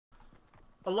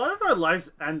A lot of our lives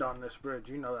end on this bridge.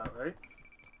 You know that, right?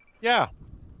 Yeah.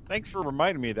 Thanks for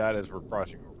reminding me of that as we're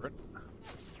crossing over it.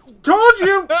 Told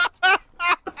you!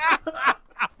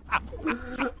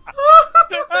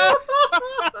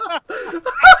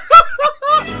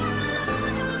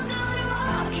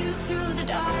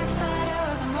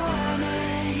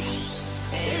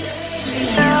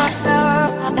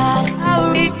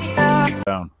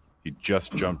 Down. He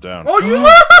just jumped down. Oh, you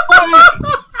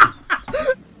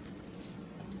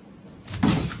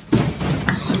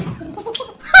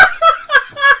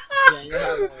Yeah, you're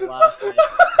having a blast, mate.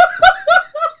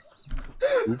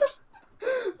 Oops.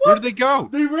 Where did they go?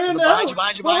 They ran out.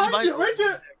 Behind you. Right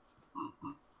there.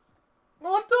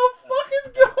 What the fuck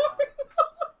is going on?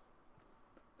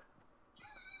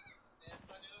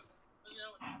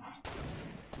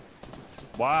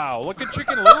 Wow, look at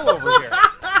Chicken Little over here.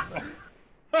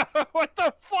 What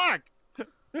the fuck?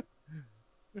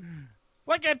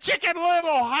 Like a Chicken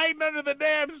Little hiding under the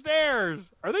damn stairs.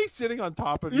 Are they sitting on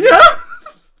top of you?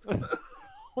 Yes!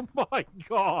 Oh my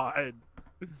god.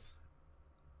 Did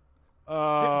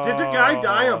the guy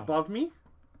die above me?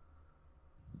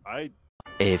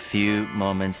 A few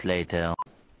moments later.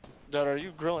 Dad, are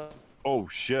you grilling? Oh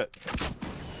shit.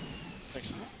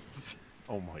 Thanks.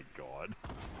 Oh my god.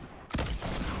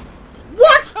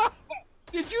 What?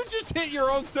 Did you just hit your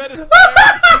own set of stairs?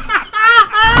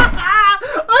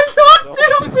 I got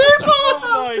two people!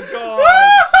 Oh my god.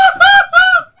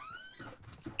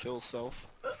 Kill self.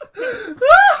 Did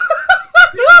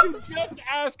you just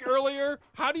ask earlier,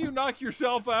 how do you knock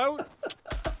yourself out?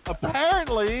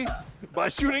 Apparently, by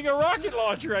shooting a rocket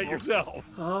launcher at yourself.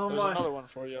 Oh There's my. another one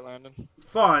for you, Landon.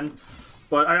 Fun,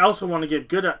 but I also want to get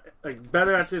good at, like,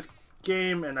 better at this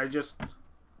game, and I just...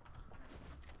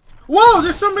 Whoa,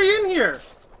 there's somebody in here!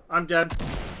 I'm dead.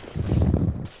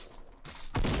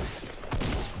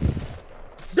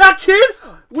 That kid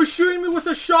was shooting me with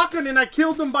a shotgun, and I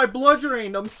killed him by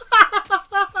bludgeoning him.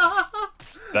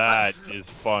 That is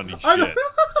funny shit.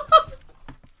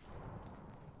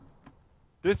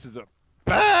 This is a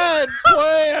bad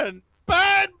plan!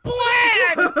 Bad plan!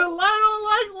 I don't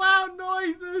like loud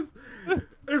noises!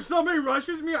 If somebody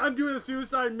rushes me, I'm doing a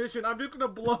suicide mission. I'm just gonna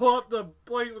blow up the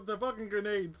plate with the fucking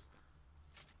grenades.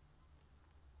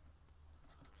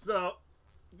 So,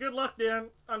 good luck, Dan.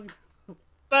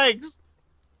 Thanks!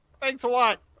 Thanks a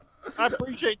lot! I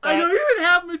appreciate that. I don't even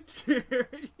have material.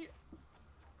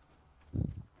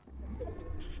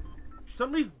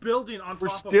 Somebody's building on top We're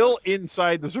of us. still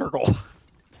inside the circle.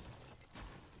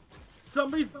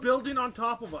 Somebody's building on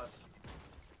top of us.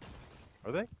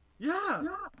 Are they? Yeah.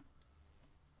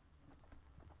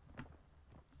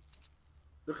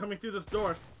 They're coming through this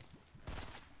door.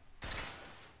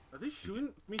 Are they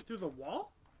shooting me through the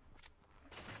wall?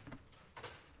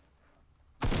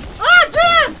 Ah,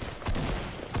 damn!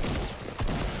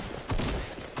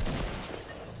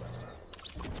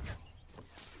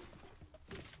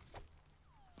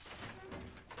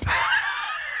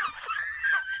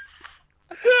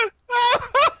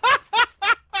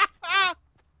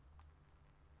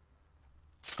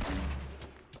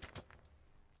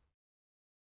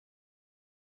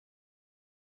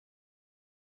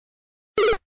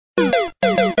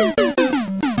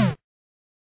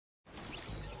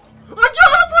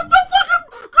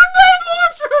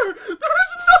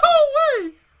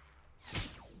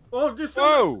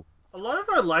 Whoa! A lot of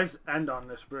our lives end on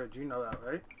this bridge. You know that,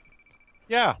 right?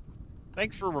 Yeah.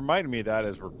 Thanks for reminding me of that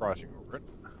as we're crossing over it.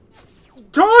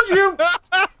 Told you!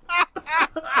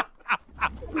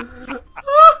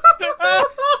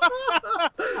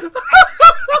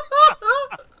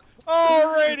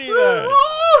 Alrighty then.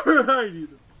 Alrighty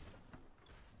then.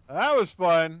 That was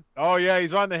fun. Oh yeah,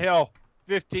 he's on the hill.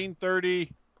 1530.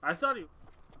 I thought he...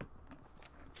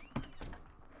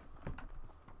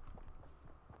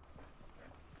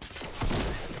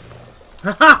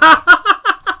 Ha ha ha!